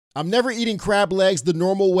I'm never eating crab legs the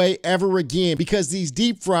normal way ever again because these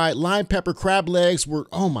deep fried lime pepper crab legs were,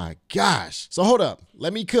 oh my gosh. So hold up,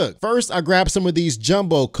 let me cook. First, I grabbed some of these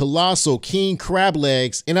jumbo, colossal, king crab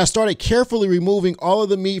legs and I started carefully removing all of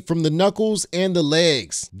the meat from the knuckles and the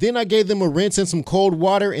legs. Then I gave them a rinse in some cold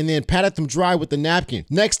water and then patted them dry with a napkin.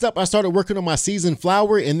 Next up, I started working on my seasoned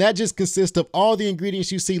flour and that just consists of all the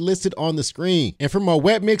ingredients you see listed on the screen. And for my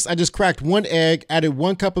wet mix, I just cracked 1 egg, added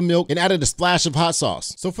 1 cup of milk and added a splash of hot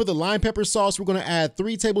sauce. So for the lime pepper sauce, we're gonna add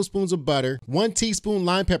 3 tablespoons of butter, 1 teaspoon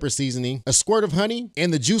lime pepper seasoning, a squirt of honey,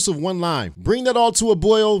 and the juice of 1 lime. Bring that all to a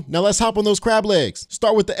boil. Now let's hop on those crab legs.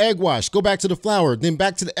 Start with the egg wash, go back to the flour, then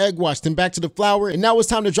back to the egg wash, then back to the flour, and now it's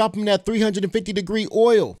time to drop them in that 350-degree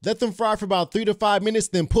oil. Let them fry for about 3 to 5 minutes,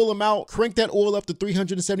 then pull them out, crank that oil up to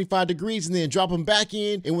 375 degrees, and then drop them back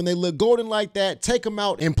in, and when they look golden like that, take them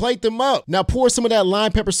out and plate them up. Now pour some of that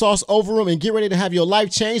lime pepper sauce over them and get ready to have your life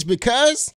change because